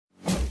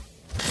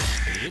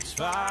It's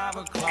 5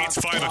 o'clock. It's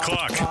 5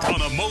 o'clock on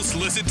the most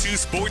listened to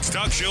sports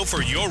talk show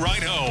for your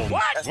ride home.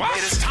 What?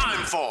 It is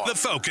time for the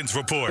Falcons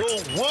Report.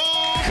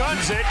 Whoa.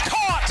 Guns it.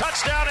 Caught.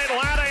 Touchdown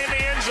Atlanta in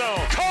the end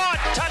zone. Caught.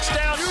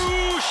 Touchdown.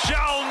 You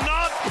shall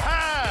not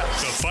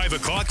pass. The 5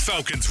 o'clock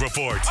Falcons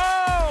Report.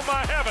 Oh,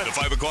 my heavens.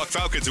 The 5 o'clock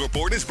Falcons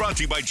Report is brought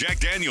to you by Jack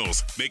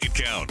Daniels. Make it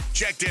count.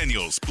 Jack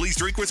Daniels, please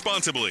drink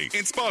responsibly.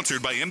 And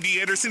sponsored by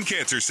MD Anderson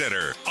Cancer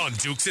Center on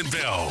Dukes and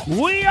Bell.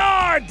 We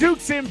are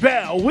Dukes and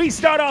Bell. We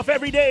start off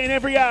every day and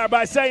every hour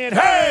by saying,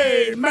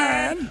 hey,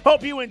 man.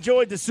 Hope you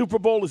enjoyed the Super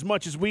Bowl as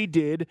much as we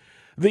did.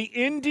 The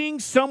ending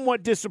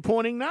somewhat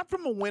disappointing, not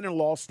from a win or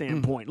loss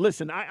standpoint.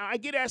 Listen, I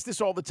get asked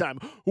this all the time.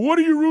 What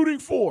are you rooting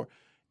for?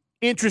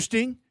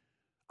 Interesting.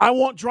 I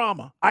want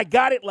drama. I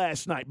got it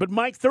last night. But,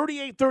 Mike,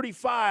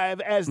 38-35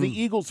 as the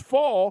Eagles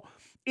fall,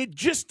 it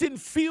just didn't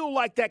feel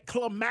like that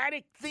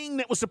climatic thing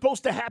that was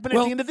supposed to happen at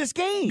the end of this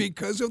game.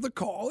 Because of the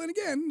call. And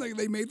again,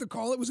 they made the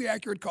call. It was the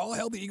accurate call.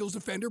 Held the Eagles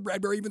defender.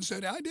 Bradbury even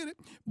said, I did it.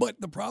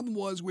 But the problem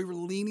was we were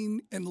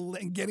leaning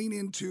and getting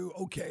into,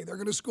 okay, they're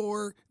going to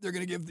score. They're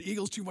going to give the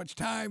Eagles too much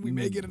time. We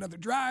may get another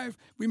drive.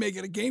 We may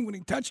get a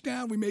game-winning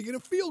touchdown. We may get a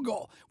field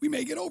goal. We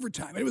may get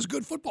overtime. And it was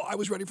good football. I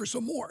was ready for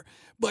some more.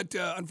 But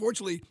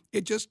unfortunately,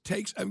 it just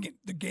takes,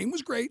 the game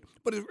was great.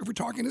 But if we're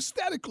talking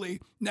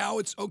aesthetically, now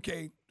it's,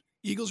 okay,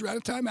 Eagles are out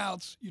of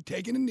timeouts. You're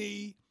taking a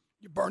knee.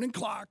 You're burning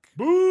clock.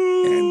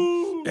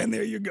 Boo! And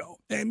there you go.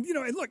 And,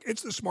 and look,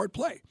 it's the smart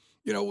play.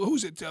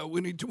 Who's it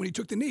when he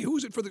took the knee?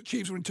 Who's it for the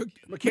Chiefs when he took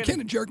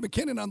McKinnon, Jerick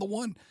McKinnon on the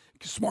one?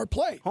 Smart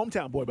play.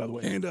 Hometown boy, by the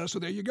way. And so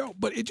there you go.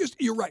 But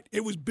you're right.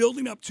 It was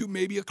building up to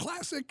maybe a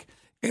classic,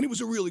 and it was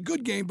a really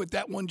good game, but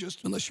that one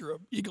just, unless you're a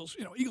Eagles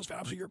fan,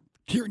 obviously you're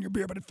hearing your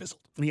beer, but it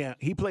fizzled. Yeah,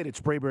 he played at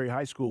Sprayberry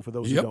High School, for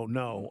those who don't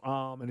know,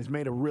 and has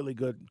made a really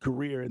good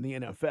career in the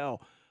NFL.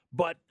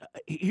 But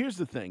here's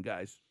the thing,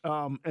 guys.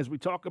 As we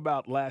talk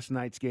about last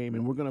night's game,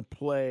 and we're going to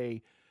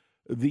play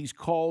these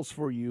calls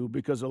for you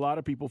because a lot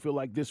of people feel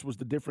like this was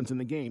the difference in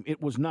the game.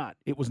 It was not.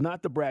 It was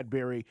not the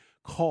Bradbury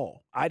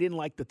call. I didn't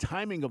like the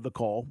timing of the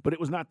call, but it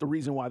was not the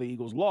reason why the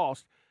Eagles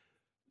lost.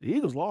 The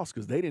Eagles lost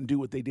because they didn't do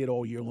what they did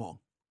all year long.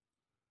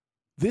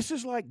 This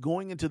is like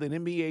going into the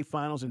NBA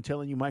Finals and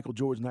telling you Michael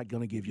Jordan's not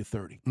going to give you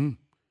 30.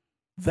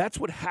 That's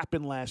what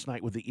happened last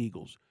night with the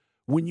Eagles.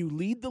 When you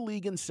lead the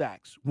league in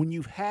sacks, when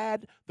you've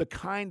had the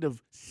kind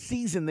of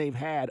season they've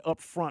had up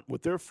front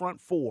with their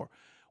front four,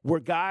 where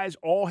guys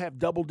all have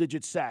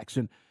double-digit sacks,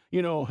 and,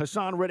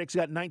 Hassan Reddick's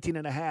got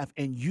 19.5,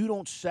 and you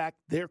don't sack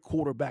their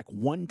quarterback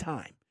one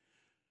time.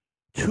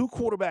 2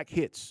 quarterback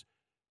hits.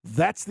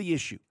 That's the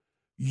issue.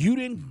 You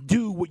didn't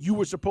do what you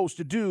were supposed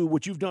to do,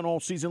 what you've done all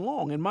season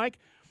long. And, Mike,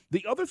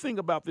 the other thing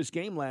about this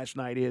game last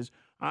night is,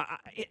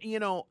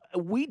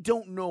 we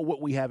don't know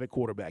what we have at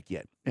quarterback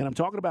yet. And I'm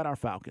talking about our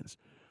Falcons.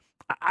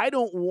 I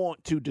don't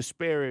want to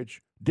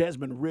disparage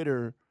Desmond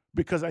Ridder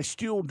because I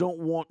still don't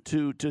want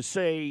to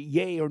say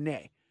yay or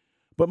nay.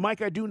 But,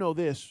 Mike, I do know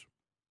this.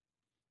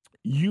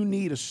 You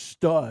need a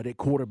stud at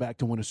quarterback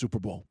to win a Super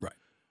Bowl. Right.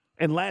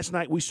 And last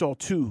night we saw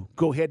 2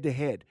 go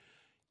head-to-head.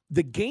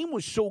 The game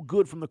was so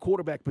good from the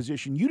quarterback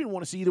position, you didn't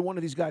want to see either one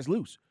of these guys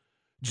lose.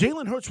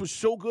 Jalen Hurts was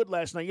so good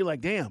last night, you're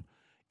like, damn.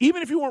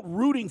 Even if you weren't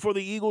rooting for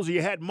the Eagles or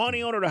you had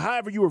money on it or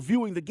however you were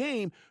viewing the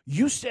game,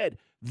 you said,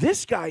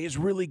 this guy is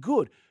really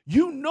good.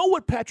 You know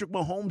what Patrick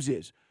Mahomes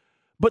is.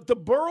 But the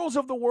Burrows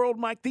of the world,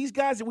 Mike, these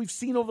guys that we've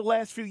seen over the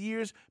last few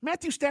years,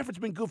 Matthew Stafford's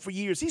been good for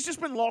years. He's just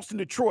been lost in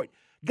Detroit.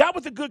 Got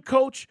with a good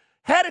coach,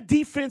 had a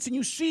defense, and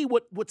you see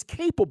what's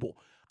capable.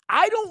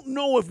 I don't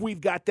know if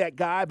we've got that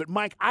guy, but,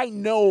 Mike, I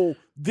know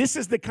this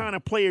is the kind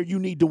of player you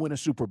need to win a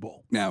Super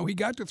Bowl. Now, he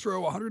got to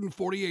throw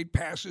 148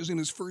 passes in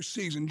his first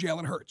season,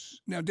 Jalen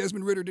Hurts. Now,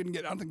 Desmond Ridder didn't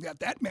get, I don't think,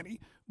 that many,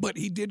 but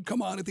he did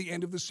come on at the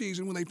end of the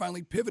season when they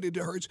finally pivoted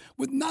to Hurts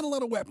with not a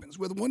lot of weapons,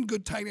 with one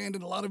good tight end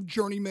and a lot of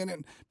journeymen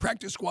and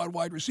practice squad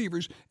wide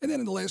receivers. And then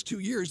in the last 2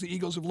 years, the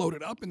Eagles have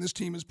loaded up, and this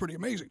team is pretty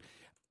amazing.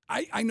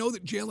 I know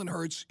that Jalen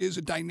Hurts is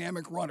a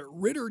dynamic runner.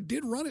 Ridder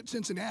did run at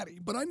Cincinnati,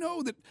 but I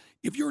know that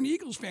if you're an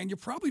Eagles fan, you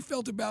probably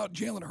felt about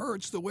Jalen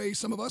Hurts the way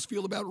some of us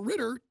feel about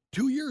Ridder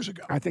 2 years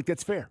ago. I think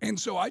that's fair. And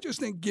so I just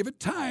think give it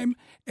time.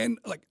 And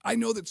I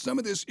know that some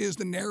of this is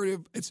the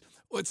narrative.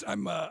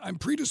 I'm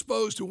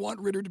predisposed to want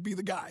Ridder to be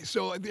the guy.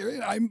 So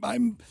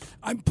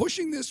I'm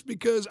pushing this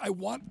because I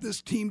want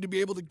this team to be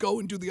able to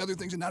go and do the other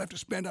things and not have to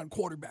spend on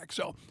quarterback.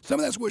 So some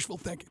of that's wishful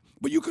thinking.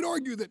 But you could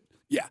argue that,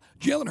 yeah,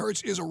 Jalen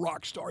Hurts is a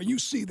rock star. You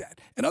see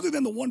that. And other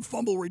than the one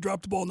fumble where he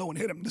dropped the ball and no one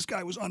hit him, this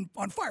guy was on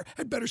fire.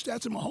 Had better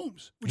stats than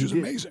Mahomes, which is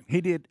amazing.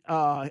 He did.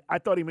 I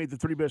thought he made the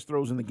 3 best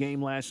throws in the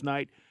game last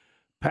night.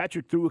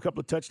 Patrick threw a couple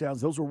of touchdowns.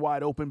 Those were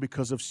wide open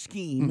because of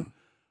scheme.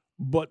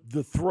 But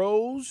the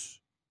throws,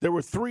 there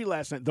were 3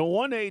 last night. The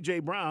one to A.J.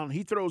 Brown,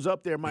 he throws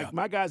up there.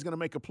 My guy's going to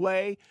make a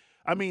play.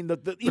 I mean,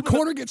 the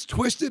corner gets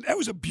twisted. That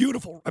was a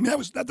beautiful. I mean,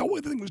 the whole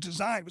thing was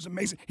designed. It was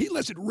amazing. He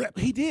lets it rip.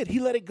 He did. He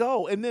let it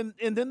go, and then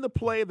the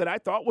play that I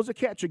thought was a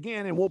catch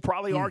again, and we'll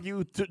probably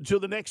argue to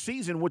the next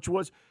season, which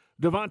was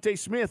Devontae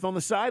Smith on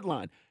the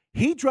sideline.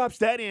 He drops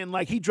that in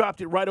like he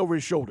dropped it right over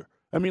his shoulder.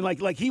 I mean,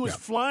 like he was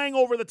flying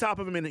over the top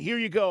of him, and here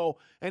you go,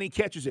 and he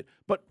catches it.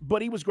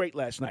 But he was great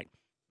last night.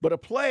 But a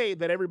play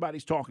that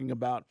everybody's talking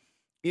about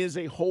is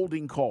a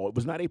holding call. It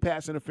was not a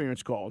pass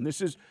interference call. And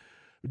this is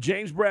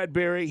James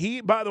Bradberry.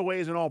 He, by the way,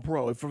 is an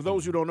all-pro. For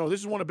those who don't know, this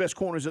is one of the best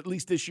corners, at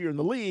least this year in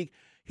the league.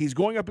 He's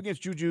going up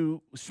against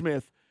Juju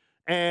Smith.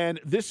 And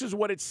this is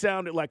what it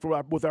sounded like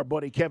with our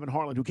buddy Kevin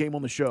Harlan, who came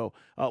on the show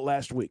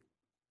last week.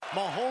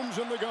 Mahomes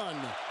in the gun.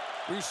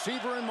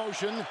 Receiver in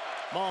motion.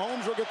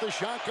 Mahomes will get the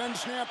shotgun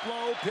snap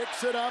low,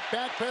 picks it up,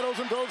 backpedals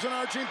and throws an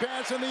arching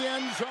pass in the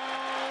end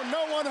zone.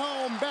 No one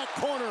home. Back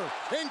corner.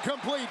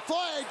 Incomplete.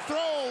 Flag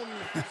thrown.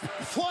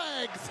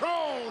 Flag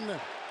thrown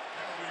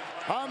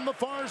on the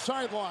far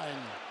sideline.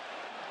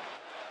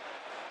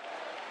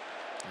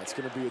 That's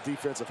going to be a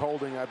defensive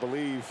holding, I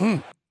believe.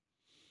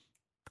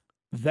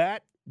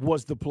 That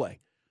was the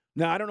play.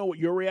 Now, I don't know what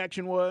your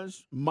reaction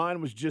was.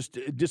 Mine was just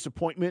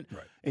disappointment.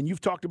 Right. And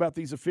you've talked about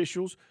these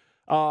officials.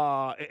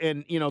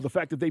 And, you know, the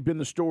fact that they've been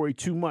the story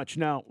too much.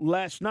 Now,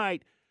 last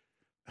night,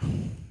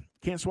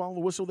 can't swallow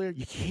the whistle there?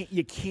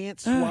 You can't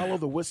swallow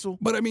the whistle?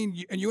 But, I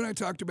mean, and you and I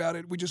talked about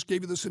it. We just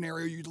gave you the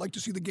scenario. You'd like to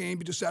see the game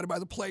be decided by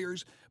the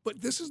players.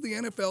 But this is the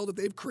NFL that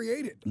they've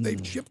created.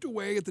 They've chipped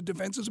away at the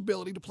defense's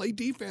ability to play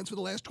defense for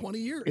the last 20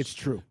 years. It's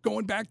true.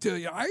 Going back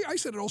to, I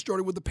said it all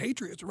started with the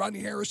Patriots.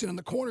 Rodney Harrison in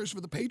the corners for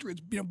the Patriots,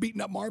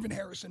 beating up Marvin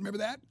Harrison. Remember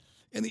that?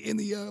 In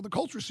the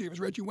Colts receivers,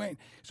 Reggie Wayne.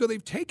 So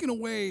they've taken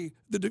away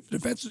the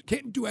defense.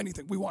 Can't do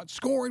anything. We want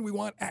scoring. We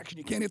want action.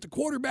 You can't hit the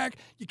quarterback.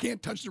 You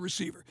can't touch the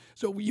receiver.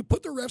 So you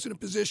put the refs in a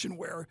position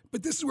where,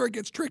 but this is where it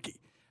gets tricky.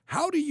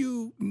 How do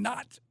you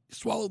not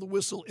swallow the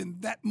whistle in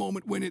that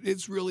moment when it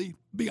is really,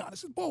 be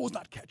honest, the ball was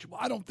not catchable.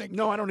 I don't think.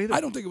 No, I don't either. I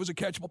don't think it was a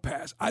catchable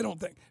pass. I don't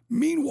think.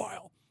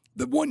 Meanwhile,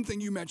 the one thing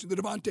you mentioned, the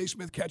Devontae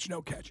Smith catch,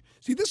 no catch.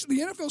 See, the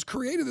NFL's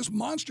created this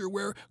monster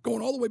where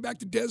going all the way back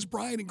to Dez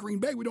Bryant in Green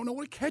Bay, we don't know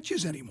what a catch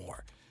is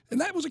anymore. And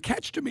that was a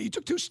catch to me. He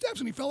took 2 steps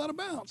and he fell out of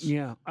bounds.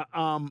 Yeah.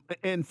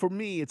 And for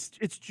me, it's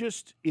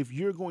just if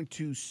you're going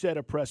to set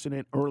a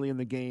precedent early in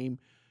the game,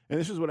 and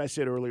this is what I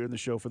said earlier in the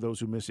show for those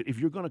who miss it, if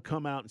you're going to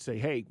come out and say,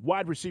 hey,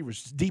 wide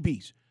receivers,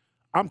 DBs,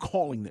 I'm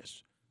calling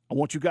this. I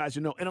want you guys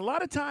to know. And a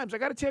lot of times, I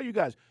got to tell you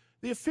guys,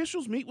 the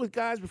officials meet with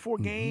guys before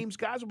games.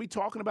 Guys will be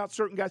talking about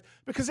certain guys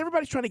because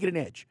everybody's trying to get an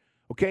edge,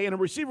 okay? And a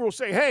receiver will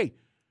say, hey,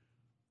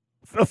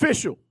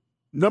 official,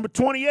 number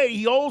 28,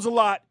 he holds a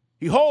lot.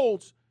 He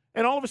holds.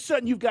 And all of a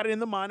sudden, you've got it in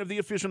the mind of the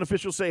official, and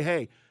officials say,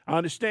 hey, I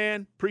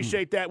understand,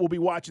 appreciate that, we'll be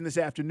watching this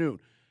afternoon.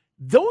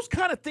 Those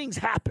kind of things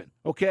happen,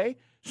 okay?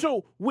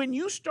 So when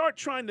you start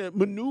trying to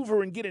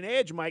maneuver and get an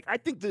edge, Mike, I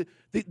think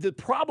the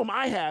problem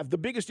I have, the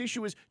biggest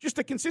issue is just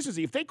the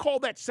consistency. If they call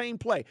that same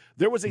play,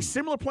 there was a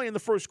similar play in the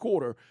first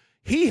quarter,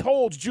 he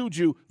holds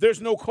Juju,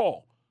 there's no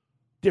call.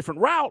 Different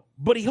route,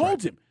 but he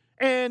holds him.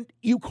 And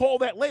you call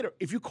that later.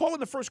 If you call in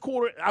the first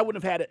quarter, I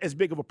wouldn't have had as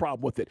big of a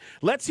problem with it.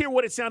 Let's hear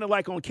what it sounded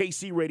like on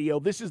KC radio.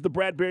 This is the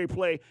Bradberry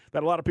play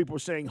that a lot of people are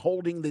saying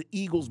holding the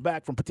Eagles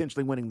back from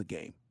potentially winning the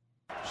game.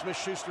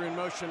 Smith-Schuster in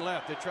motion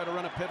left. They try to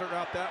run a pivot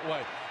route that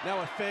way.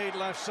 Now a fade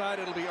left side.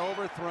 It'll be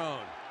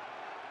overthrown.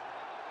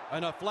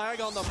 And a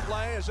flag on the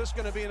play. Is this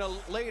going to be a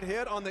late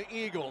hit on the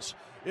Eagles?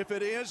 If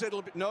it is,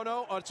 it'll be –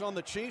 no, it's on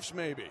the Chiefs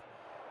maybe.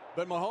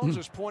 But Mahomes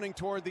is pointing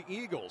toward the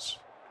Eagles.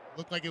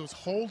 Looked like it was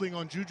holding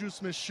on Juju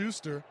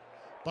Smith-Schuster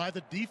by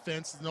the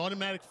defense, an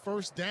automatic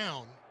first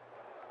down.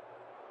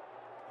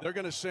 They're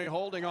going to say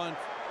holding on.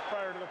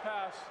 Prior to the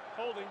pass,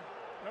 holding,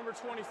 number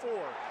 24,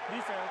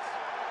 defense.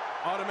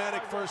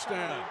 Automatic first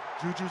down.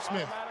 Juju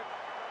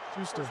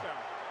Smith-Schuster.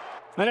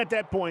 And at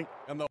that point,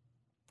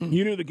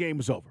 you knew the game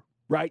was over,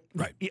 right?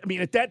 Right. I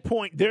mean, at that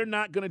point, they're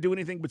not going to do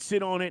anything but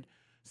sit on it,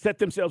 set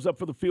themselves up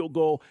for the field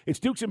goal. It's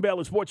Dukes and Bell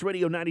at Sports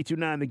Radio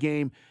 92.9 The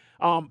Game.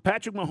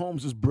 Patrick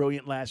Mahomes was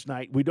brilliant last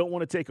night. We don't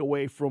want to take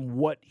away from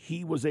what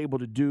he was able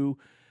to do.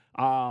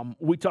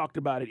 We talked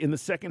about it. In the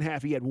second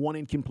half, he had 1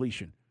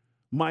 incompletion.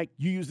 Mike,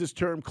 you use this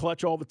term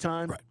clutch all the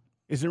time. Right.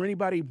 Is there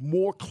anybody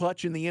more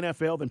clutch in the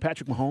NFL than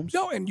Patrick Mahomes?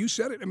 No, and you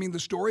said it. I mean, the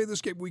story of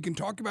this game, we can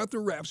talk about the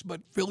refs,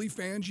 but Philly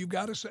fans, you've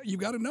got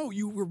to know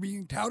you were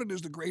being touted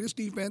as the greatest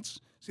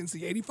defense since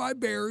the 85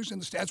 Bears, and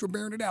the stats were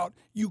bearing it out.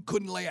 You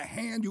couldn't lay a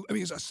hand.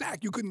 It's a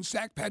sack. You couldn't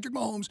sack Patrick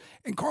Mahomes.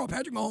 And Carl,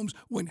 Patrick Mahomes,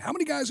 how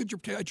many guys at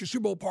your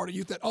Super Bowl party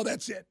you thought, oh,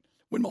 that's it?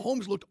 When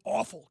Mahomes looked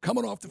awful,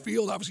 coming off the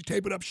field, obviously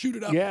tape it up, shoot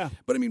it up. Yeah.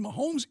 But, I mean,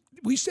 Mahomes,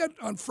 we said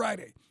on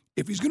Friday,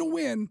 if he's going to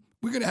win,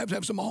 we're going to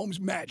have some Mahomes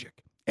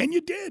magic. And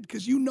you did,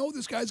 because you know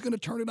this guy's going to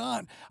turn it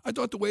on. I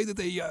thought the way that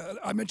they,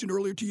 I mentioned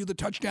earlier to you, the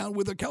touchdown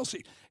with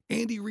Kelsey,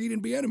 Andy Reid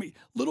and Bieniemy,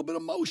 little bit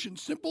of motion,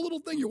 simple little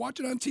thing. You're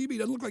watching on TV,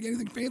 doesn't look like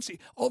anything fancy.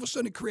 All of a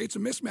sudden, it creates a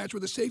mismatch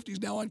where the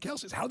safety's now on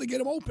Kelsey's. How do they get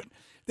him open?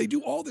 They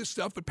do all this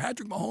stuff, but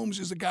Patrick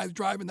Mahomes is the guy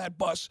driving that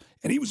bus,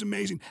 and he was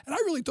amazing. And I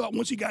really thought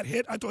once he got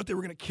hit, I thought they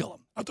were going to kill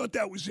him. I thought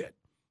that was it.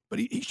 But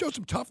he showed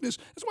some toughness.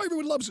 That's why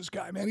everyone loves this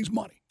guy, man. He's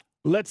money.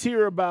 Let's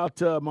hear about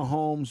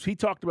Mahomes. He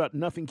talked about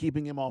nothing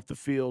keeping him off the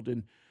field.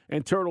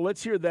 And Turtle,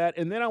 let's hear that.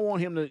 And then I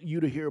want you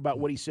to hear about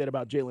what he said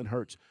about Jalen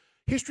Hurts.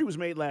 History was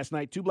made last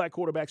night. 2 black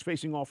quarterbacks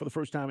facing off for the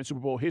first time in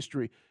Super Bowl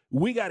history.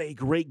 We got a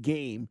great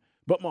game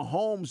But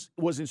Mahomes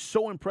wasn't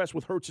so impressed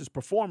with Hurts'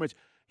 performance.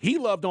 He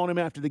loved on him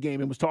after the game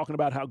and was talking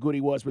about how good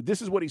he was. But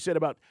this is what he said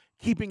about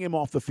keeping him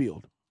off the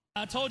field.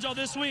 I told y'all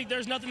this week,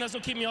 there's nothing that's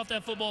going to keep me off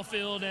that football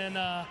field. And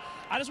I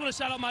just want to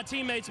shout out my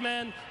teammates,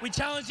 man. We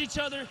challenged each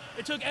other.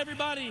 It took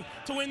everybody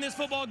to win this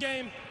football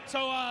game. So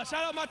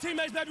shout out my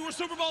teammates, baby. We're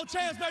Super Bowl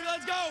champs, baby.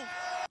 Let's go.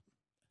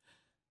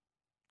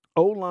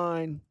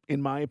 O-line,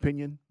 in my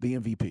opinion, the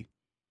MVP.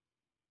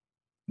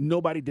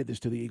 Nobody did this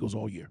to the Eagles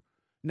all year.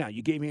 Now,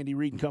 you gave Andy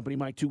Reid and company,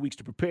 Mike, 2 weeks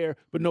to prepare,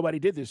 but nobody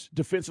did this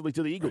defensively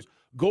to the Eagles.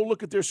 Right. Go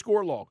look at their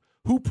score log.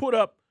 Who put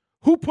up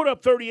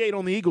 38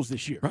 on the Eagles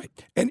this year? Right.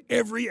 And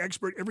every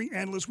expert, every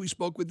analyst we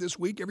spoke with this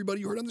week,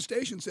 everybody you heard on the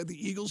station said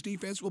the Eagles'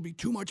 defense will be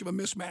too much of a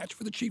mismatch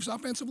for the Chiefs'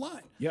 offensive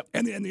line. Yep.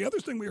 And the other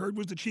thing we heard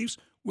was the Chiefs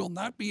will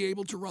not be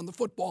able to run the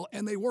football,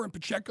 and they were. And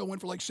Pacheco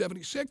went for like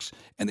 76,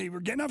 and they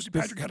were getting, obviously,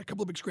 Patrick had a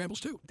couple of big scrambles,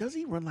 too. Does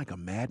he run like a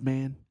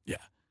madman? Yeah.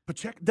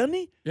 Pacheco, doesn't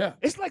he? Yeah.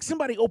 It's like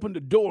somebody opened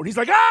the door, and he's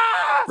like,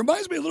 ah!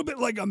 Reminds me a little bit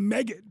like a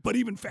Meggett, but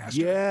even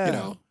faster. Yeah. You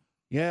know?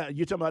 Yeah,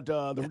 you're talking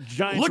about the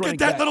Giants. Look at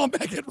that little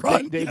Meggett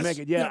run. Dave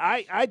Meggett.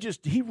 Yeah,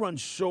 he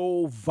runs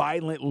so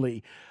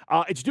violently.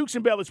 It's Dukes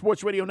and Bell at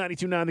Sports Radio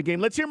 92.9 The Game.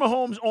 Let's hear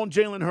Mahomes on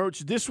Jalen Hurts.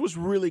 This was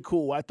really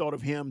cool. I thought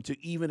of him to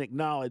even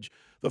acknowledge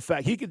the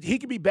fact he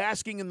could be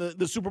basking in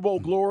the Super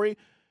Bowl glory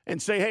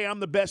and say, hey, I'm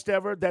the best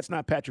ever. That's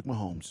not Patrick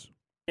Mahomes.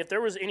 If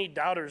there was any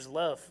doubters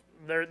left,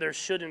 there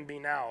shouldn't be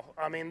now.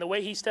 I mean, the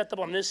way he stepped up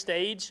on this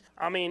stage,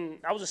 I mean,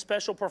 that was a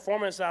special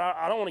performance that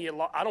I don't want to get.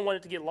 I don't want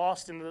it to get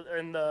lost in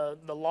the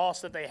loss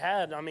that they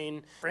had. I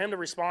mean, for him to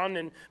respond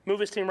and move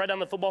his team right down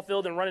the football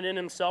field and run it in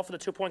himself for the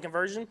 2-point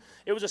conversion,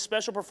 it was a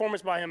special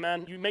performance by him,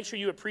 man. You make sure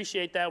you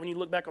appreciate that when you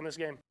look back on this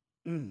game.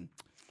 Mm.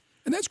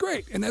 And that's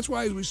great. And that's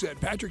why, as we said,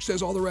 Patrick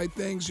says all the right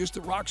things, just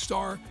a rock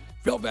star.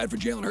 Felt bad for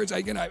Jalen Hurts.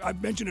 Again,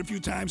 I've mentioned it a few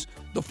times.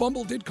 The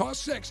fumble did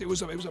cost 6. It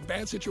was a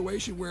bad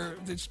situation where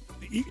the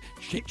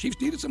Chiefs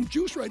needed some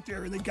juice right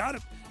there, and they got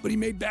it. But he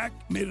made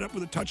it up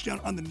with a touchdown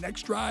on the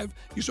next drive.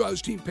 You saw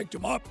his team picked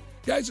him up.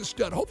 Guy's a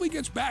stud. Hopefully he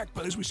gets back.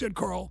 But as we said,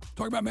 Carl,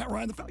 talking about Matt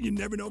Ryan, you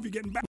never know if you're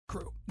getting back.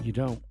 Crew. You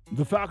don't.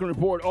 The Falcon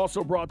Report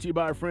also brought to you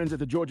by our friends at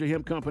the Georgia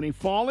Hemp Company.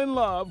 Fall in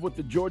love with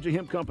the Georgia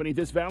Hemp Company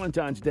this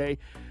Valentine's Day.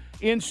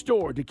 In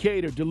store,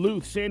 Decatur,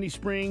 Duluth, Sandy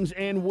Springs,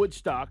 and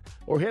Woodstock,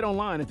 or head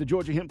online at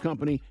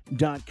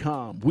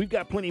thegeorgiahempcompany.com. We've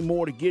got plenty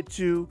more to get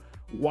to.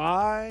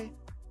 Why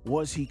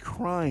was he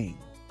crying?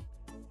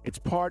 It's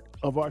part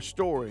of our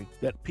story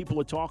that people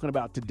are talking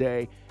about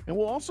today. And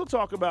we'll also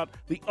talk about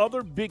the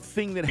other big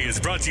thing that is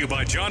brought to you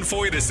by John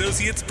Foyd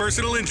Associates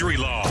Personal Injury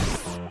Law.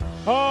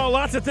 Oh,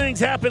 lots of things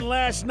happened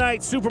last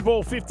night, Super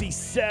Bowl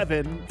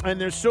 57, and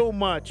there's so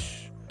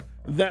much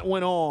that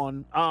went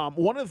on.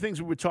 One of the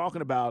things we were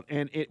talking about,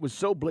 and it was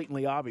so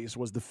blatantly obvious,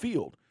 was the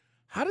field.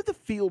 How did the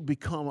field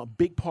become a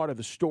big part of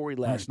the story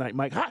last night,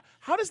 Mike?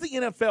 How does the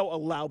NFL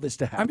allow this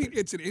to happen? I mean,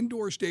 it's an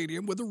indoor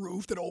stadium with a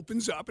roof that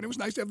opens up, and it was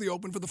nice to have the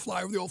open for the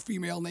flyover. The old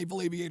female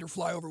naval aviator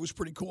flyover was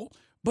pretty cool.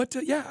 But,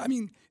 yeah, I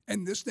mean,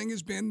 and this thing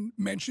has been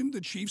mentioned.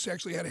 The Chiefs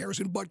actually had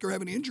Harrison Butker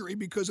have an injury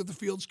because of the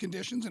field's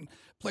conditions. And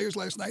players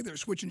last night, they're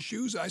switching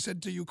shoes. I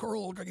said to you,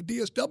 Carl, look like a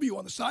DSW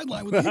on the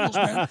sideline with the Eagles,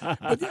 man.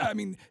 But, yeah, I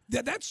mean,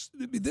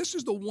 this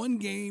is the one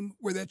game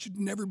where that should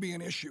never be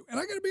an issue. And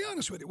I got to be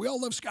honest with you. We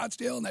all love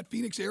Scottsdale, and that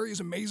Phoenix area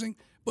is amazing.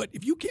 But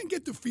if you can't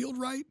get the field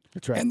right,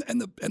 that's right. and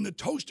the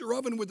toaster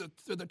oven with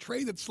the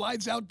tray that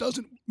slides out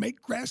doesn't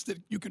make grass that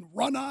you can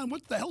run on,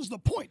 what the hell's the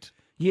point?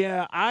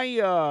 Yeah,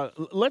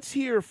 let's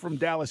hear from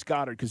Dallas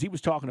Goedert, because he was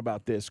talking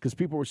about this, because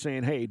people were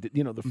saying, hey,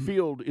 the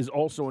field is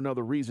also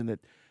another reason that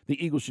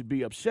the Eagles should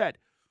be upset.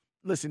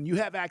 Listen, you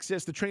have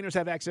access, the trainers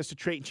have access to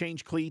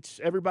change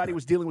cleats. Everybody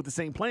was dealing with the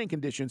same playing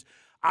conditions.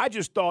 I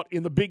just thought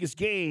in the biggest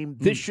game,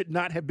 this should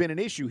not have been an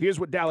issue. Here's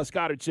what Dallas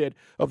Goedert said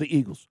of the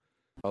Eagles.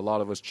 A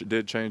lot of us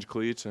did change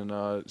cleats, and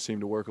it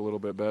seemed to work a little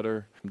bit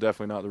better.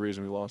 Definitely not the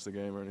reason we lost the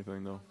game or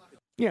anything, though.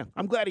 Yeah,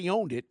 I'm glad he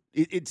owned it.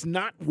 It's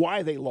not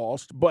why they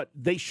lost, but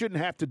they shouldn't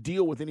have to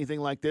deal with anything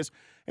like this.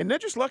 And they're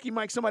just lucky,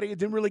 Mike, somebody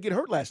didn't really get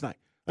hurt last night.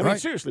 I mean,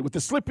 seriously, with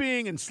the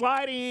slipping and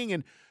sliding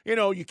and,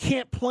 you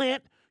can't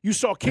plant. You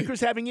saw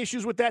kickers having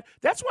issues with that.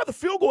 That's why the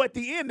field goal at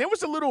the end, you were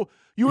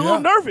a little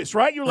nervous,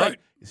 right? You're like,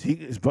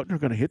 is Butker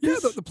going to hit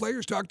this? Yeah, the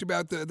players talked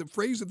about the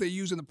phrase that they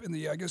use in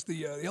the I guess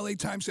the LA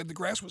Times said the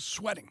grass was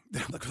sweating.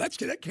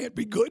 That can't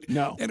be good.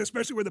 No. And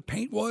especially where the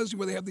paint was,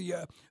 where they have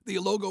the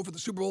logo for the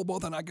Super Bowl,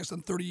 both on, I guess,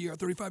 on 30 or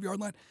 35-yard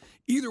line.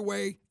 Either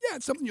way, yeah,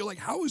 it's something you're like,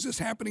 how is this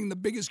happening in the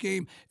biggest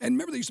game? And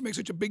remember, they used to make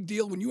such a big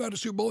deal when you had a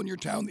Super Bowl in your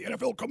town, the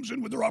NFL comes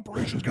in with their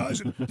operations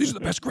guys, and these are the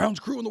best grounds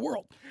crew in the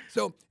world.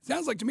 So it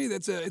sounds like to me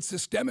that's it's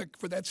systemic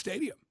for that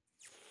stadium.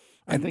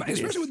 And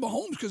especially with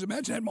Mahomes, because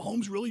imagine had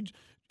Mahomes really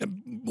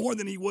more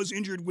than he was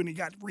injured when he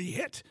got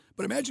re-hit.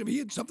 But imagine if he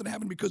had something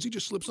happen because he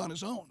just slips on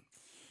his own.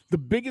 The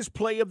biggest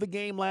play of the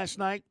game last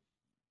night,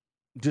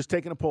 just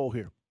taking a poll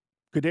here.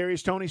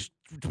 Kadarius Toney's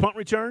punt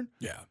return?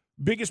 Yeah.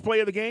 Biggest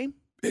play of the game?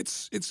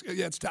 It's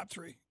top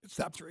 3. It's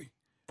top 3.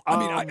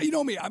 I mean, you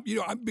know me.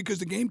 Because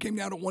the game came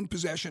down to one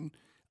possession.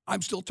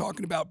 I'm still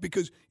talking about,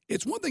 because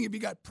it's one thing if you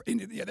got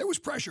there was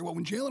pressure. Well,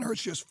 when Jalen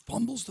Hurts just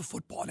fumbles the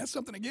football, and that's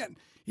something, again,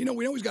 we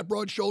know he's got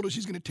broad shoulders.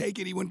 He's going to take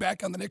it. He went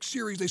back on the next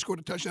series. They scored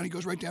a touchdown. He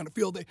goes right down the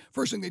field.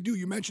 First thing they do,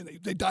 you mentioned,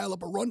 they dial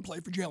up a run play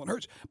for Jalen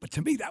Hurts. But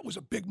to me, that was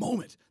a big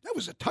moment. That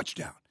was a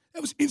touchdown.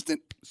 That was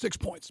instant 6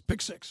 points,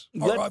 pick six.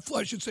 Or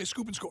I should say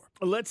scoop and score.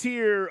 Let's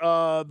hear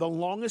the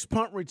longest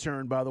punt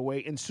return, by the way,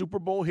 in Super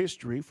Bowl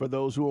history, for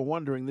those who are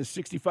wondering. This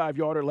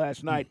 65-yarder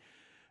last night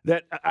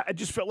that I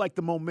just felt like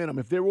the momentum,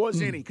 if there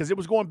was any, because it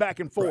was going back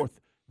and forth,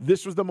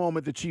 this was the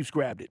moment the Chiefs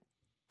grabbed it.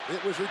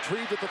 It was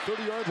retrieved at the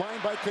 30-yard line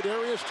by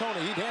Kadarius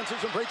Toney. He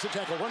dances and breaks a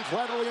tackle, runs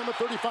laterally on the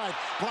 35.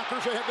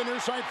 Blockers ahead the near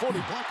side 40.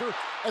 Blocker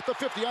at the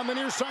 50 on the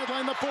near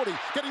sideline, the 40.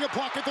 Getting a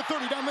block at the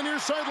 30 down the near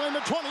sideline, the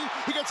 20.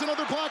 He gets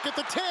another block at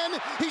the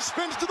 10. He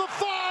spins to the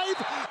 5.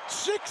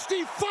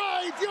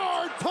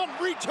 65-yard punt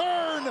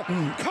return.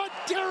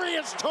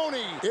 Kadarius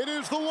Toney. It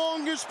is the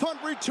longest punt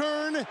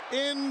return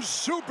in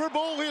Super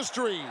Bowl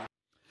history.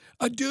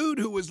 A dude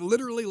who was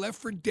literally left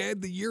for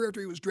dead the year after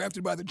he was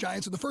drafted by the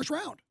Giants in the first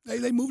round.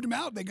 They moved him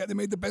out. They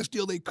made the best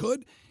deal they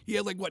could. He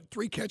had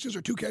 3 catches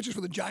or 2 catches for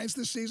the Giants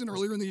this season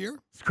earlier in the year.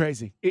 It's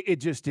crazy. It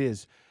just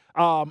is.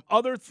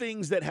 Other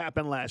things that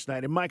happened last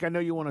night, and Mike, I know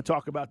you want to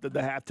talk about the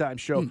halftime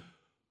show.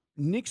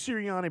 Nick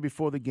Sirianni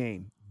before the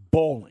game,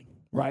 bawling,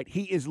 right?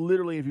 He is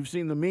literally, if you've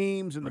seen the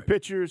memes and the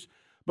pictures,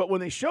 but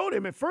when they showed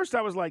him, at first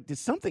I was like, did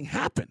something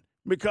happen?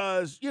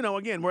 Because,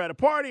 again, we're at a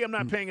party. I'm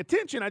not paying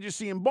attention. I just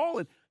see him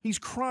bawling. He's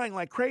crying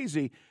like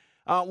crazy.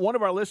 One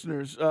of our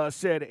listeners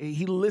said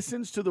he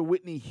listens to the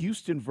Whitney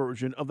Houston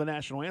version of the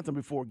national anthem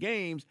before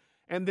games,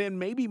 and then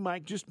maybe,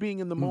 Mike, just being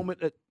in the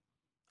moment,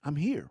 I'm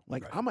here.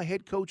 I'm a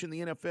head coach in the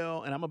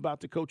NFL, and I'm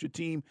about to coach a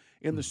team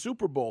in the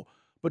Super Bowl.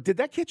 But did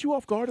that catch you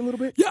off guard a little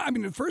bit? Yeah,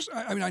 at first,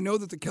 I know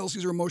that the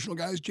Kelceys are emotional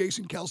guys.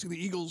 Jason Kelce,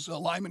 the Eagles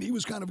lineman, he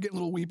was kind of getting a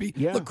little weepy.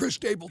 Yeah. Look, Chris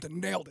Stapleton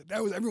nailed it.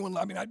 That was everyone.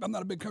 I'm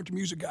not a big country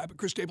music guy, but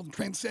Chris Stapleton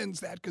transcends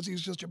that because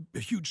he's just a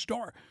huge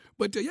star.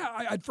 But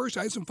at first,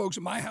 I had some folks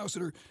in my house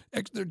that are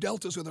they're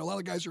Delta, so there are a lot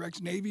of guys that are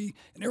ex-Navy,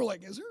 and they were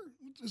like, is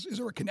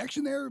there a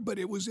connection there? But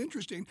it was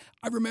interesting.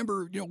 I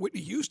remember,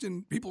 Whitney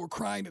Houston, people were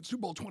crying at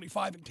Super Bowl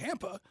 25 in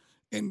Tampa,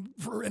 and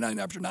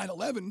after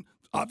 9/11,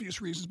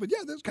 obvious reasons. But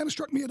that kind of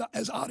struck me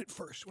as odd at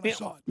first when I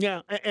saw it.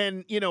 Yeah,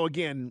 and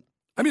again,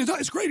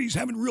 it's great. He's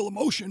having real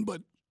emotion,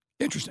 but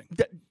interesting.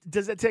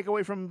 Does that take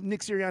away from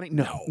Nick Sirianni?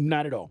 No,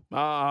 not at all.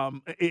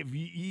 If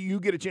you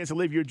get a chance to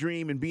live your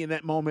dream and be in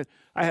that moment,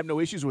 I have no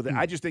issues with it.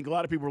 I just think a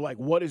lot of people are like,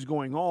 what is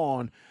going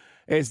on?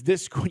 Is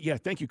this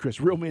thank you,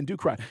 Chris. Real men do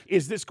cry.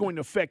 Is this going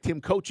to affect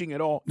him coaching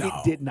at all? No. It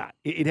did not.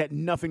 It had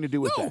nothing to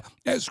do with that.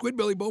 As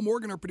Squidbilly Bo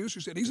Morgan, our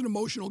producer, said, he's an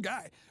emotional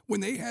guy.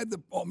 When they had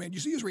you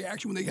see his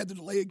reaction when they had to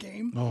delay a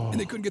game and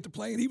they couldn't get to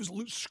play, and he was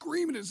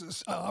screaming at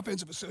his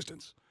offensive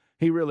assistants.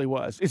 He really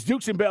was. It's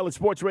Dukes and Bell at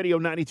Sports Radio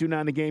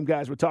 92.9 The Game,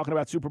 guys. We're talking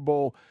about Super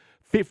Bowl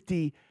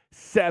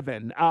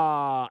 57.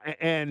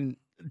 And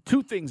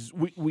 2 things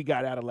we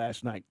got out of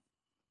last night.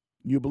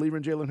 You a believer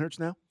in Jalen Hurts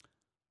now?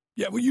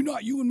 Yeah, well,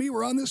 you and me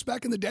were on this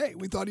back in the day.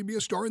 We thought he'd be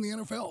a star in the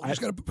NFL.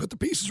 Just got to put the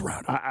pieces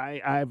around him.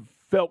 I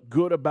felt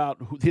good about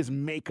his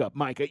makeup,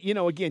 Mike.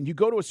 Again, you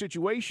go to a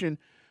situation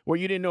where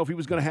you didn't know if he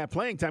was going to have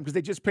playing time because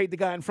they just paid the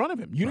guy in front of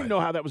him. You didn't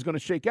know how that was going to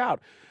shake out.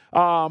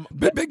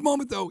 Big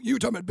moment, though. You were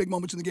talking about big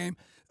moments in the game.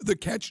 The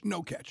catch,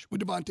 no catch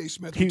with Devontae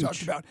Smith. Huge. We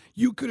talked about.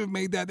 You could have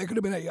made that. That could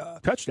have been a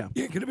touchdown.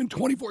 Yeah, it could have been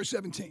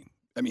 24-17.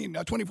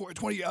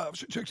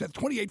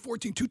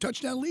 28-14, 2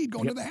 touchdown lead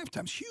going to the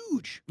halftime. It's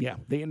huge. Yeah,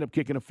 they end up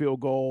kicking a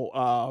field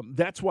goal.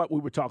 That's what we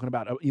were talking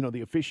about,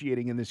 the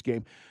officiating in this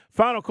game.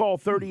 Final call,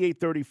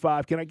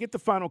 38-35. Can I get the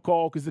final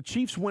call? Because the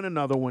Chiefs win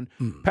another one.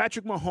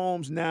 Patrick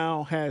Mahomes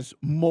now has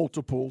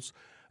multiples,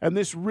 and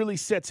this really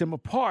sets him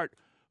apart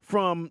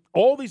from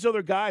all these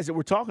other guys that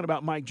we're talking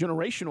about, Mike,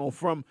 generational,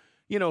 from –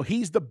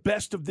 he's the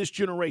best of this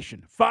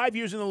generation. 5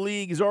 years in the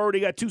league. He's already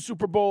got 2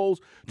 Super Bowls,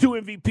 2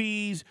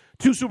 MVPs,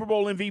 2 Super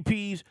Bowl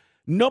MVPs.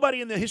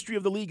 Nobody in the history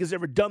of the league has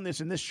ever done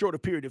this in this short a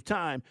period of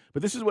time.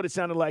 But this is what it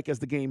sounded like as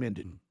the game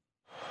ended.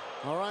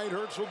 All right,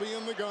 Hurts will be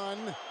in the gun.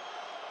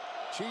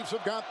 Chiefs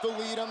have got the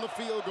lead on the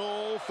field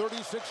goal.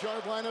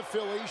 36-yard line of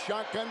Philly.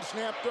 Shotgun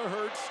snap to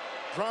Hurts.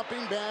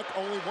 Dropping back,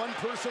 only one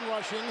person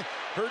rushing.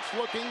 Hurts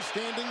looking,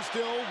 standing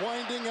still,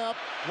 winding up.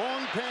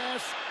 Long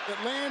pass.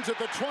 It lands at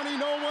the 20.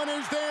 No one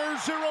is there.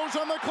 Zeros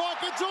on the clock.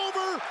 It's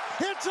over.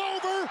 It's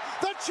over.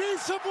 The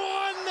Chiefs have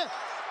won.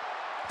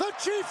 The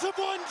Chiefs have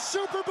won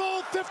Super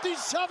Bowl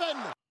 57.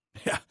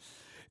 Yeah.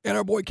 And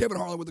our boy Kevin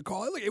Harlan with the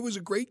call. It was a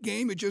great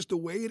game. It's just the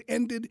way it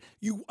ended.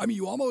 You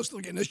almost,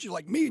 unless you're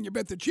like me and you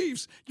bet the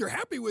Chiefs, you're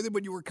happy with it,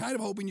 but you were kind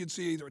of hoping you'd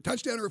see either a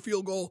touchdown or a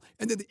field goal,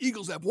 and then the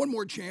Eagles have one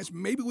more chance.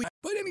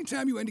 But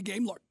anytime you end a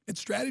game, look,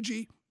 it's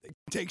strategy. It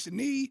takes a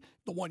knee,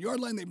 the 1-yard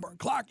line, they burn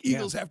clock.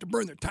 Eagles have to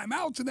burn their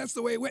timeouts, and that's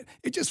the way it went.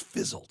 It just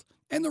fizzled,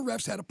 and the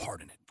refs had a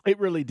part in it. It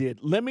really did.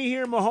 Let me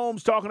hear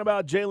Mahomes talking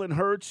about Jalen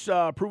Hurts,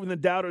 proving the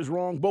doubters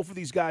wrong. Both of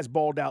these guys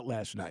balled out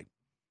last night.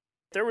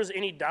 If there was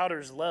any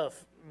doubters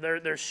left,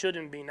 there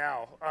shouldn't be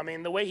now. I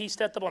mean, the way he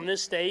stepped up on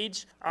this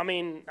stage, I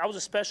mean, that was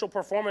a special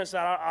performance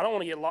that I don't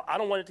want to get I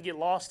don't want it to get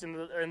lost in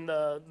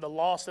the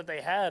loss that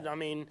they had. I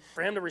mean,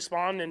 for him to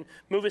respond and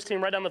move his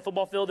team right down the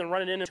football field and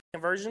run it in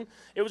conversion,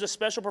 it was a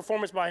special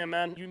performance by him,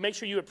 man. You make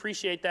sure you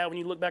appreciate that when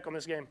you look back on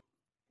this game.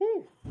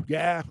 Woo.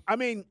 Yeah, I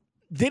mean,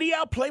 did he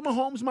outplay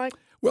Mahomes, Mike?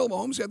 Well,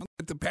 Mahomes had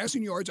the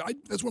passing yards.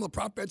 That's one of the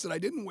prop bets that I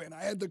didn't win.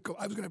 I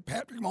was going to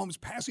Patrick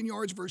Mahomes passing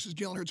yards versus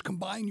Jalen Hurts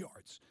combined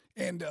yards.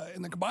 And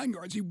in the combined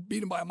yards, he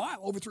beat him by a mile,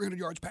 over 300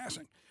 yards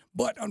passing.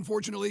 But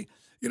unfortunately,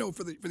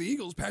 for the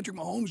Eagles, Patrick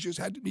Mahomes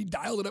he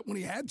dialed it up when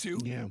he had to.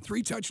 Yeah.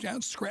 3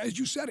 touchdowns, as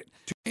you said it.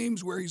 2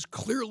 games where he's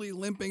clearly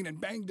limping and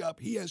banged up.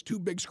 He has 2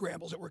 big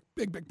scrambles that were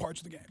big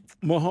parts of the game.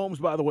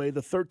 Mahomes, by the way,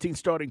 the 13th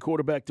starting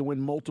quarterback to win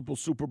multiple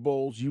Super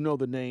Bowls. You know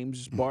the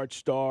names: Bart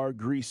Starr,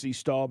 Greasy,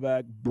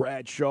 Staubach,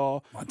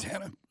 Bradshaw,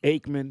 Montana,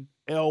 Aikman,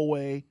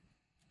 Elway.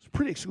 It's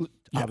pretty exclusive.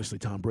 Yeah. Obviously,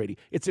 Tom Brady.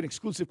 It's an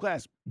exclusive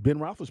class. Ben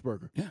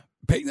Roethlisberger. Yeah.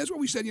 Peyton, that's what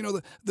we said,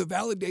 the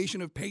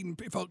validation of Peyton.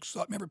 Folks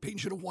thought, remember, Peyton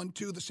should have won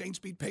 2. The Saints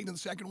beat Peyton in the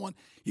second one.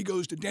 He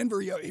goes to Denver.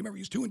 Remember,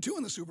 he's 2-2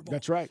 in the Super Bowl.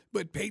 That's right.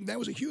 But Peyton, that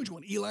was a huge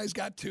one. Eli's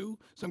got 2.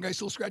 Some guys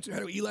still scratching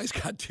their head. Eli's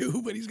got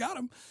 2, but he's got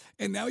them.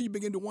 And now you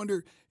begin to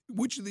wonder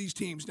which of these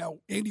teams. Now,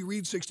 Andy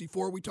Reid,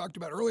 64, we talked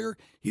about earlier.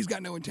 He's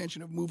got no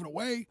intention of moving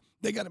away.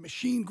 They got a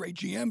machine, great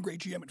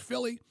GM at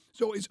Philly.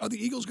 So are the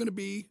Eagles going to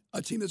be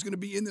a team that's going to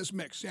be in this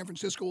mix? San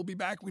Francisco will be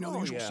back. We know the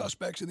usual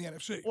suspects in the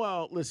NFC.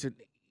 Well, listen,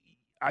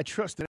 I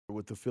trust him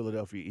with the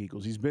Philadelphia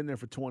Eagles. He's been there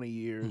for 20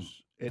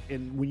 years.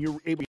 And when you're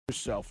able to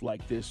yourself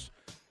like this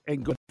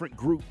and go to a different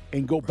group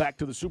and go back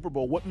to the Super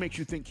Bowl, what makes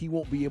you think he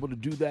won't be able to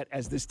do that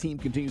as this team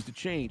continues to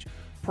change?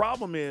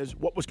 Problem is,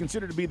 what was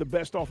considered to be the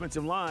best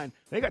offensive line,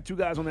 they got 2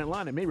 guys on that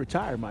line that may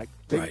retire, Mike.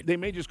 They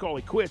may just call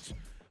it quits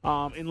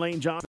in Lane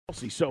Johnson.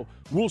 So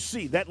we'll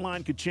see. That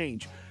line could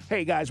change.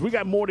 Hey, guys, we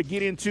got more to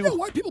get into.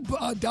 Why are people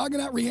dogging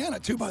out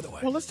Rihanna, too, by the way?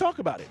 Well, let's talk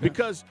about it,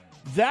 because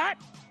that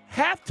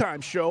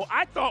halftime show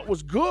I thought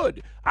was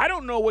good. I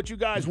don't know what you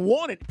guys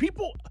wanted.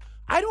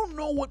 I don't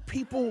know what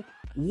people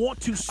want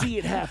to see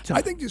at halftime.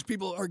 I think just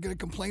people are going to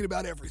complain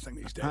about everything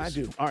these days. I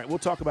do. All right, we'll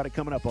talk about it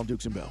coming up on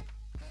Dukes and Bell.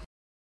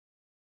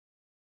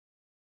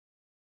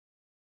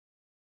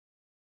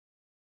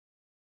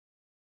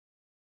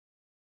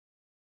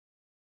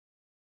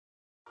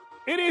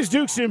 It is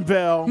Dukes and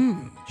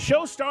Bell.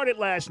 Show started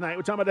last night.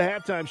 We're talking about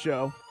the halftime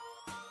show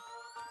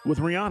with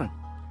Rihanna.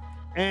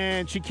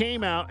 And she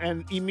came out,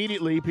 and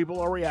immediately people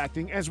are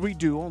reacting, as we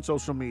do on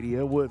social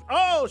media, with,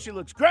 oh, she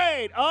looks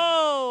great.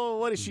 Oh,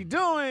 what is she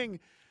doing?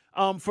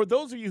 For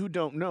those of you who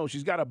don't know,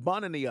 she's got a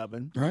bun in the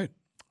oven. Right.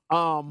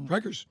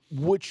 Crackers.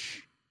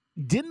 Which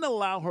didn't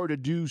allow her to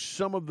do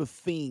some of the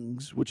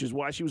things, which is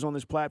why she was on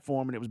this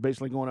platform, and it was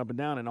basically going up and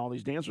down, and all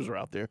these dancers are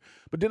out there,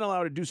 but didn't allow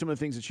her to do some of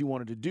the things that she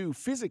wanted to do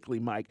physically,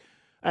 Mike.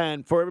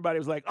 And for everybody, it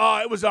was like, oh,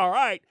 it was all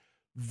right.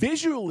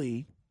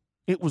 Visually,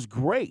 it was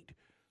great.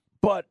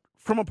 But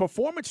from a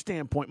performance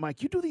standpoint,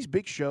 Mike, you do these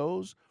big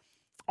shows,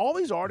 all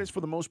these artists, for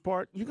the most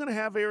part, you're going to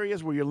have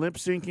areas where you're lip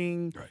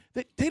syncing.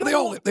 Right. They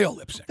all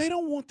lip sync. They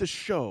don't want the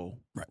show,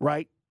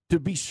 right,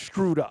 to be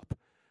screwed up.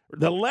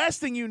 The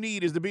last thing you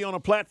need is to be on a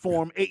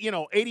platform,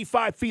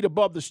 85 feet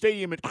above the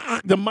stadium and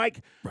the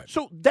mic. Right.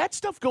 So that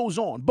stuff goes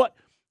on. But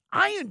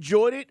I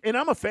enjoyed it, and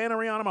I'm a fan of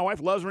Rihanna. My wife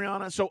loves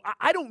Rihanna. So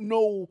I don't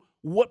know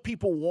what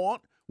people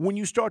want when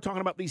you start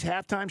talking about these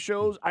halftime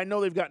shows. I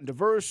know they've gotten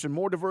diverse and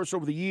more diverse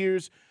over the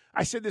years.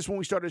 I said this when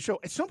we started the show.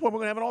 At some point, we're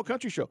going to have an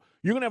all-country show.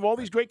 You're going to have all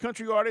these great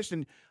country artists,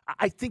 and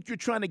I think you're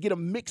trying to get a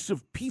mix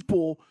of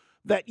people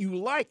that you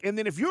like. And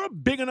then if you're a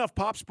big enough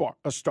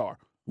star,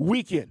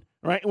 Weekend,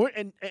 right?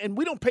 And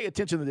we don't pay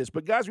attention to this.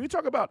 But, guys, when you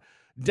talk about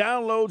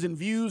downloads and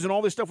views and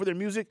all this stuff with their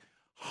music,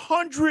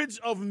 hundreds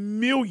of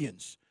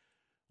millions.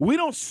 We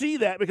don't see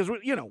that because,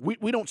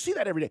 we don't see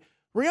that every day.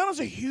 Rihanna's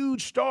a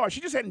huge star.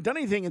 She just hadn't done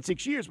anything in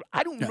 6 years. But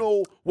I don't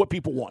know what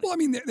people want. Well, I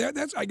mean,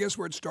 that's I guess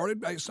where it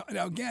started.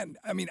 Now, again,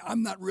 I mean,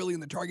 I'm not really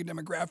in the target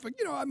demographic.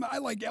 I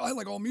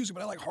like all music,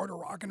 but I like harder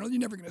rock. And you're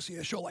never going to see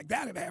a show like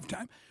that at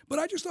halftime. But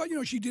I just thought,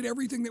 she did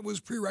everything that was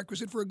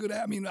prerequisite for a good.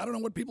 I mean, I don't know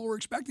what people were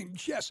expecting.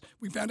 Yes,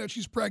 we found out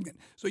she's pregnant.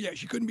 So yeah,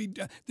 she couldn't be.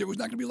 There was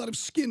not going to be a lot of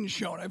skin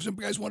shown. I have some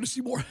guys want to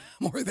see more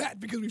of that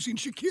because we've seen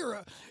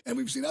Shakira and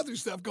we've seen other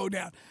stuff go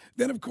down.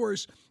 Then of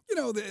course, I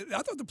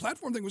thought the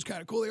platform thing was kind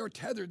of cool. They were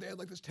tethered. They had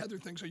like this tether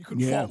thing so you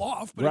couldn't fall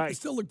off, but it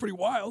still looked pretty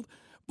wild.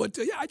 But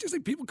I just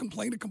think people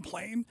complain to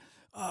complain.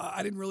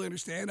 I didn't really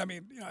understand. I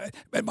mean,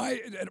 at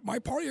my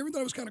party, everyone thought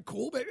it was kind of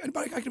cool. But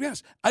I can be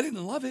honest, I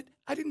didn't love it.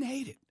 I didn't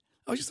hate it.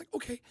 I was just like,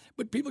 okay.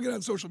 But people get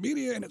on social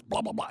media and it's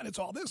blah, blah, blah, and it's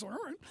all this. All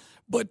right.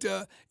 But,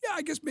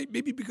 I guess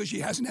maybe because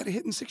she hasn't had a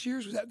hit in 6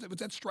 years. Was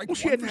that strike one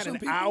she hadn't for some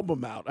had an people?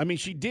 album out. I mean,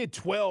 she did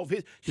 12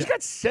 hits. She's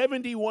got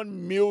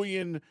 71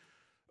 million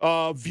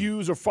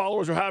views or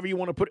followers or however you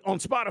want to put it on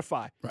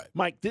Spotify. Right.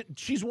 Mike,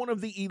 she's one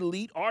of the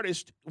elite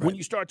artists when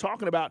you start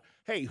talking about,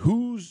 hey,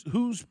 who's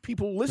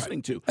people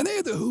listening to? And they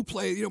had the Who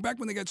play, back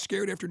when they got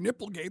scared after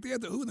Nipplegate, they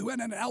had the Who hadn't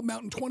had an album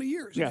out in 20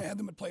 years. Yeah. And they had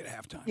them play at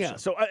halftime. Yeah,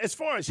 so as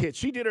far as hits,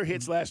 she did her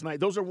hits last night.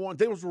 Those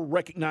were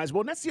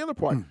recognizable, and that's the other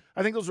part.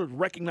 I think those are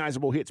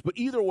recognizable hits. But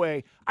either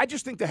way, I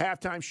just think the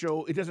halftime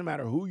show, it doesn't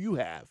matter who you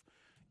have,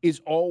 is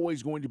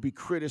always going to be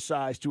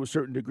criticized to a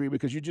certain degree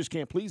because you just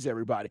can't please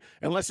everybody.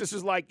 Unless this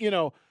is like,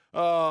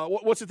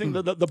 what's the thing,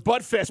 the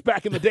Bud Fest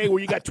back in the day where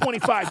you got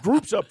 25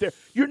 groups up there.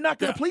 You're not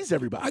going to please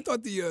everybody. I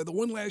thought the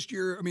one last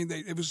year,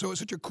 it was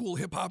such a cool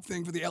hip-hop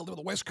thing for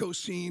the West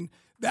Coast scene.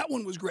 That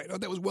one was great. I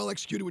thought that was well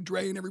executed with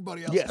Dre and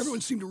everybody else. Yes.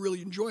 Everyone seemed to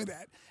really enjoy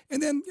that.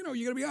 And then, you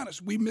got to be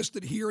honest, we missed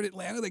it here in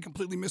Atlanta. They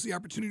completely missed the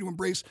opportunity to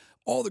embrace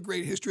all the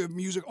great history of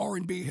music,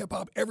 R&B,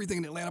 hip-hop, everything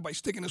in Atlanta by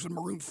sticking us with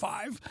Maroon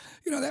 5.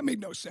 That made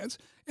no sense.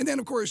 And then,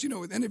 of course,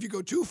 then if you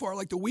go too far,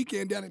 like the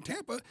weekend down in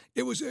Tampa,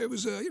 it was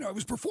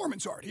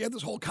performance art. He had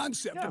this whole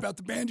concept about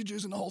the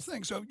bandages and the whole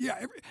thing. So,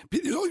 yeah,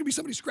 there's always going to be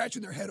somebody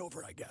scratching their head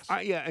over it, I guess.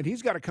 And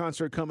he's got a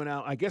concert coming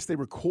out. I guess they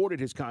recorded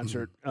his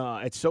concert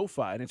at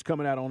SoFi, and it's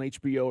coming out on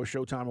HBO or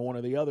Showtime or one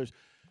of the others.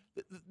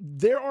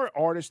 There are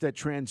artists that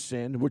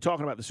transcend. We're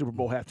talking about the Super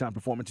Bowl halftime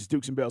performance. It's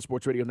Dukes and Bell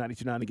Sports Radio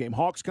 92.9 The Game.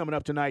 Hawks coming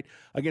up tonight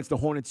against the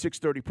Hornets,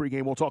 6:30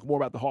 pregame. We'll talk more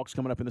about the Hawks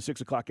coming up in the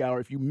 6 o'clock hour.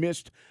 If you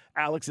missed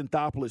Alex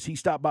Anthopoulos, he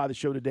stopped by the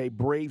show today,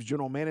 Braves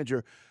general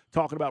manager,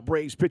 talking about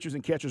Braves pitchers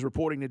and catchers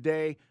reporting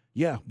today.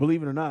 Yeah,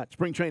 believe it or not,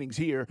 spring training's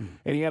here,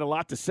 and he had a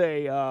lot to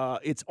say.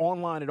 It's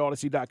online at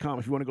Odyssey.com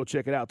if you want to go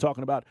check it out,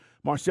 talking about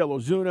Marcell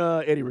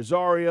Ozuna, Eddie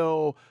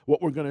Rosario,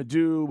 what we're going to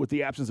do with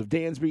the absence of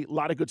Dansby. A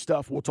lot of good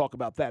stuff. We'll talk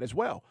about that as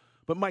well.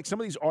 But, Mike, some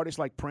of these artists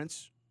like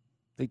Prince,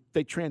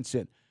 they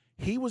transcend.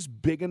 He was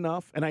big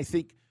enough, and I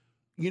think,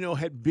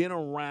 had been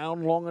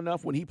around long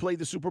enough when he played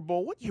the Super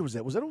Bowl. What year was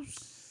that? Was that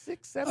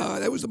 06,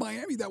 07? That was the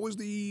Miami. That was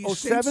the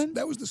 07? Saints.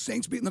 That was the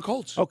Saints beating the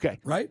Colts. Okay.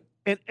 Right?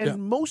 And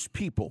most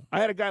people,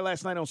 I had a guy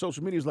last night on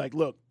social media who's like,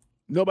 look,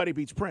 nobody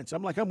beats Prince.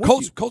 I'm like, I'm with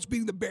you. Colts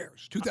beating the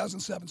Bears,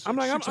 2007. I'm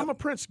like, I'm a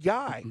Prince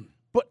guy.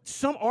 But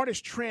some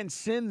artists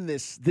transcend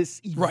this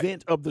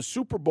event of the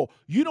Super Bowl.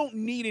 You don't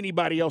need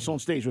anybody else on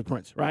stage with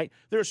Prince, right?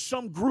 There are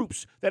some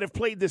groups that have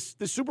played this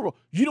Super Bowl.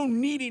 You don't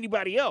need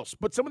anybody else.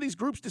 But some of these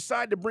groups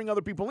decide to bring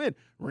other people in.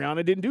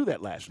 Rihanna didn't do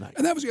that last night.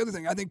 And that was the other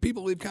thing. I think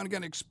people have kind of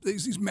gotten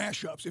these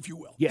mashups, if you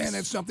will. Yes. And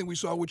that's something we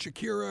saw with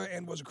Shakira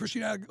and was it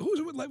Christina? Who was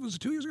it? Was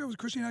it 2 years ago? Was it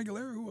Christina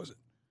Aguilera? Who was it?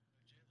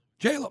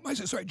 J-Lo.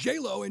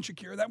 J-Lo and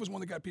Shakira. That was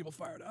one that got people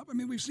fired up. I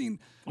mean, we've seen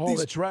these,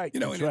 that's right.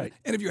 That's right.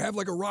 And if you have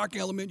like a rock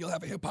element, you'll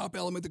have a hip-hop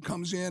element that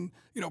comes in.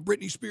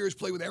 Britney Spears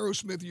played with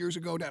Aerosmith years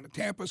ago down in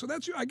Tampa. So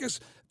I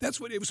guess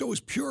that's what it was. So it was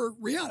pure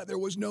Rihanna. There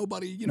was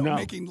nobody,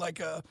 making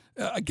like a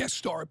guest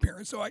star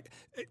appearance. So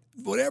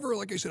whatever,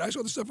 like I said, I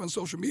saw the stuff on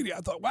social media.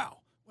 I thought, wow.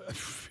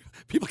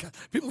 People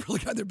really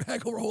got their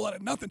bag over a whole lot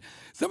of nothing.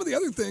 Some of the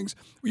other things,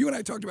 you and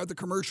I talked about the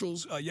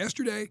commercials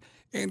yesterday,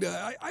 and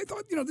I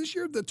thought, this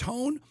year, the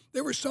tone,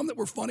 there were some that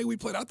were funny. We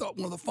played, I thought,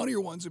 one of the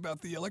funnier ones about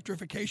the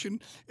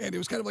electrification, and it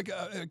was kind of like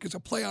a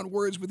play on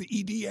words with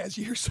the ED as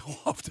you hear so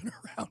often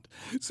around.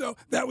 So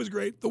that was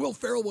great. The Will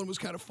Ferrell one was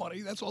kind of funny.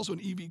 That's also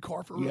an EV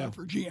car for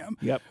GM.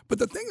 Yep. But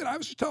the thing that I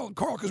was just telling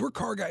Carl, because we're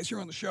car guys here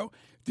on the show,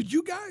 did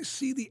you guys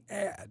see the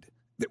ad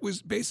that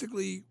was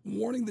basically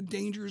warning the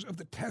dangers of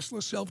the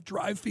Tesla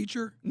self-drive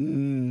feature?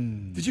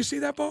 Did you see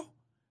that, Bo?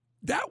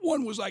 That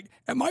one was like,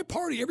 at my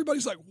party,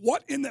 everybody's like,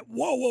 what in that?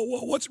 Whoa,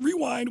 what's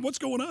rewind? What's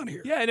going on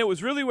here? Yeah, and it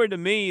was really weird to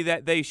me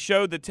that they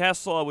showed the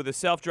Tesla with the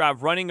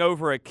self-drive running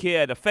over a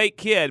kid, a fake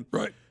kid.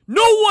 Right.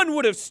 No one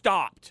would have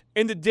stopped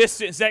in the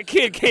distance that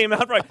kid came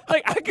out right.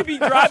 Like, I could be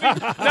driving,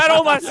 not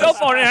on my cell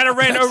phone, and I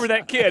ran over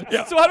that kid.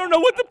 Yeah. So I don't know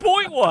what the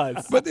point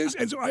was. But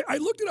so I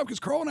looked it up because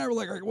Carl and I were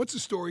like, all right, what's the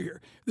story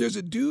here? There's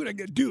a dude,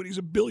 he's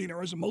a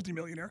billionaire, he's a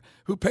multimillionaire,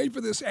 who paid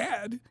for this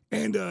ad,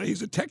 and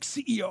he's a tech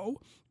CEO,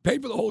 paid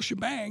for the whole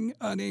shebang,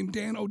 named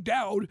Dan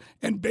O'Dowd,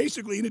 and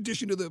basically, in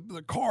addition to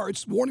the car,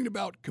 it's warning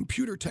about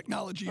computer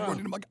technology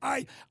running amok.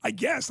 I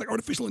guess, like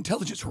artificial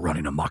intelligence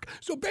running amok.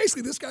 So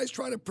basically, this guy's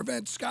trying to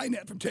prevent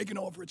Skynet from taking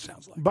over, it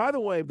sounds like. By the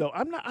way, though,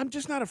 I'm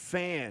just not a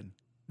fan.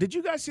 Did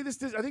you guys see this?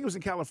 I think it was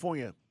in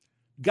California.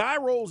 Guy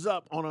rolls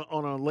up on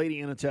a lady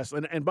in a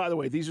Tesla, and by the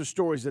way, these are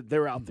stories that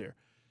they're out there.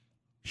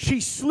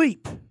 She's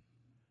asleep,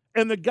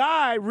 and the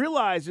guy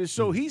realizes,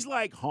 so he's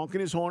like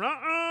honking his horn,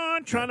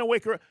 trying to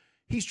wake her up.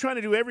 He's trying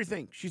to do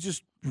everything.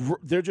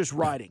 They're just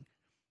riding.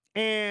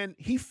 And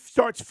he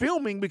starts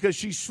filming because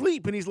she's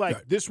asleep, and he's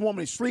like, this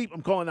woman is asleep.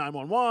 I'm calling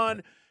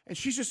 911. And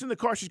she's just in the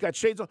car. She's got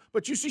shades on.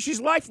 But you see, she's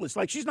lifeless.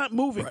 Like, she's not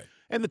moving. Right.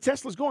 And the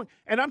Tesla's going.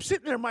 And I'm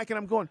sitting there, Mike, and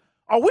I'm going,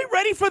 are we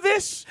ready for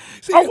this?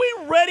 Are we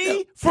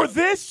ready for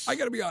this? I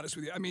got to be honest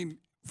with you. I mean,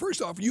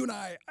 first off, you and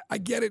I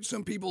get it.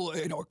 Some people,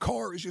 a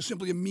car is just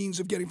simply a means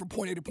of getting from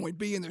point A to point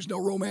B, and there's no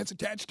romance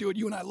attached to it.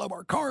 You and I love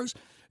our cars.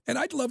 And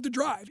I'd love to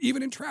drive.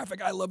 Even in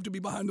traffic, I love to be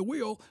behind the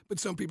wheel, but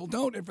some people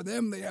don't. And for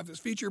them, they have this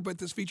feature, but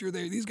this feature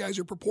these guys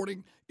are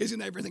purporting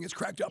isn't everything it's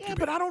cracked up to be.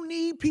 But I don't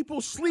need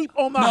people sleep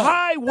on the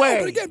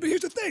highway. No, but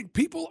here's the thing.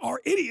 People are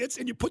idiots,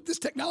 and you put this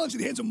technology in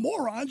the hands of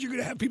morons, you're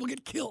going to have people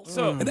get killed.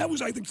 And that was,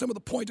 I think, some of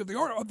the point of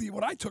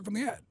what I took from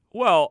the ad.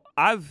 Well,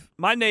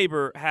 my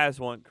neighbor has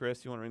one,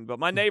 Chris. You want to ring the bell?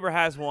 My neighbor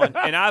has one,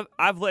 and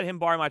I've let him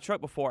borrow my truck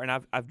before, and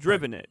I've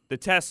driven it, the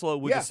Tesla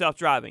with the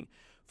self-driving.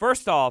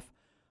 First off,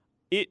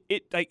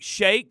 it like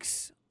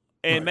shakes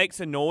and makes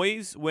a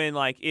noise when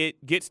like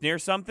it gets near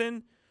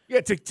something.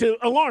 Yeah, to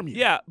alarm you.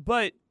 Yeah,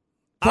 but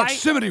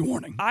proximity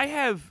warning.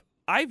 I've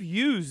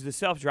used the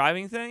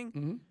self-driving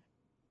thing,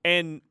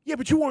 and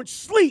but you weren't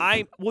asleep.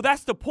 Well,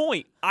 that's the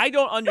point. I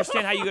don't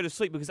understand how you go to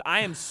sleep because I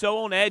am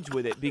so on edge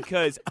with it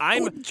because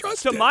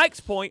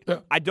Mike's point. Yeah.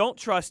 I don't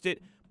trust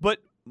it, but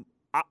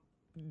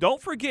don't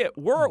forget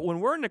when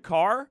we're in the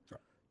car.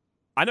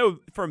 I know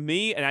for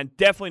me, and I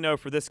definitely know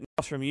for this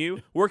from you,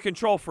 we're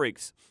control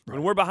freaks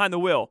when we're behind the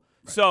wheel.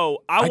 Right.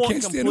 So I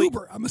can't stand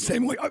Uber. I'm the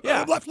same way.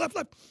 Left.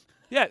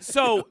 Yeah,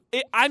 so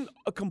I'm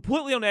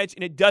completely on edge,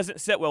 and it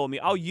doesn't sit well with me.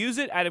 I'll use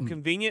it out of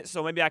convenience,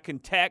 so maybe I can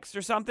text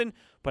or something,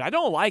 but I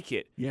don't like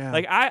it. Yeah.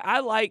 Like, I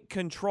like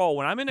control.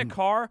 When I'm in a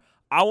car,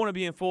 I want to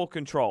be in full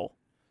control.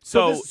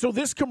 So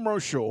this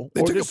commercial,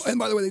 and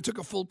by the way, they took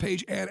a full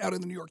page ad out in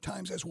the New York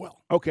Times as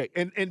well. Okay,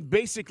 and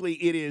basically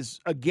it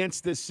is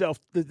against this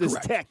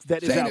tech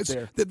that Saying is out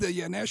there. That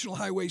the National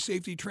Highway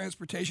Safety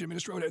Transportation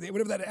Administration,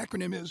 whatever that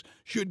acronym is,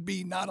 should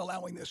be not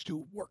allowing this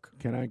to work.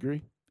 Can I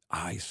agree?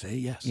 I say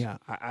yes. Yeah,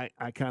 I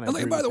kind of.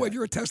 And by the way, if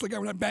you're a Tesla guy,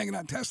 we're not banging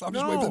on Tesla. I'm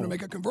just waiting for them to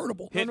make a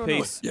convertible.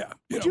 Piece. Yeah.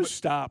 Would you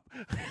stop?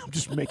 I'm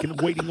just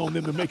waiting on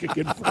them to make a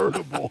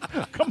convertible.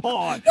 Come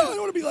on. No, I don't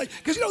want to be like,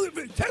 because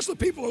Tesla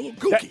people are a little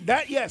kooky.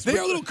 Yes, they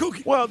are a little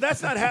kooky. Well,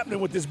 that's not happening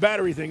with this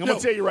battery thing. I'm going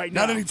to tell you right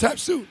now. Not anytime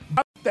soon.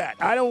 That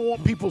I don't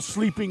want people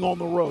sleeping on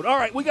the road. All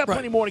right, we got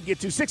plenty more to get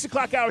to. 6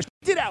 o'clock hours.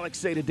 What did Alex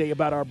say today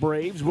about our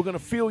Braves? We're going to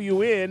fill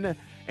you in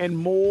and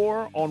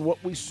more on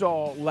what we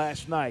saw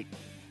last night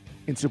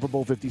in Super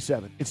Bowl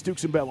 57. It's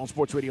Dukes and Bell on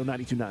Sports Radio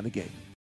 92.9 The Game.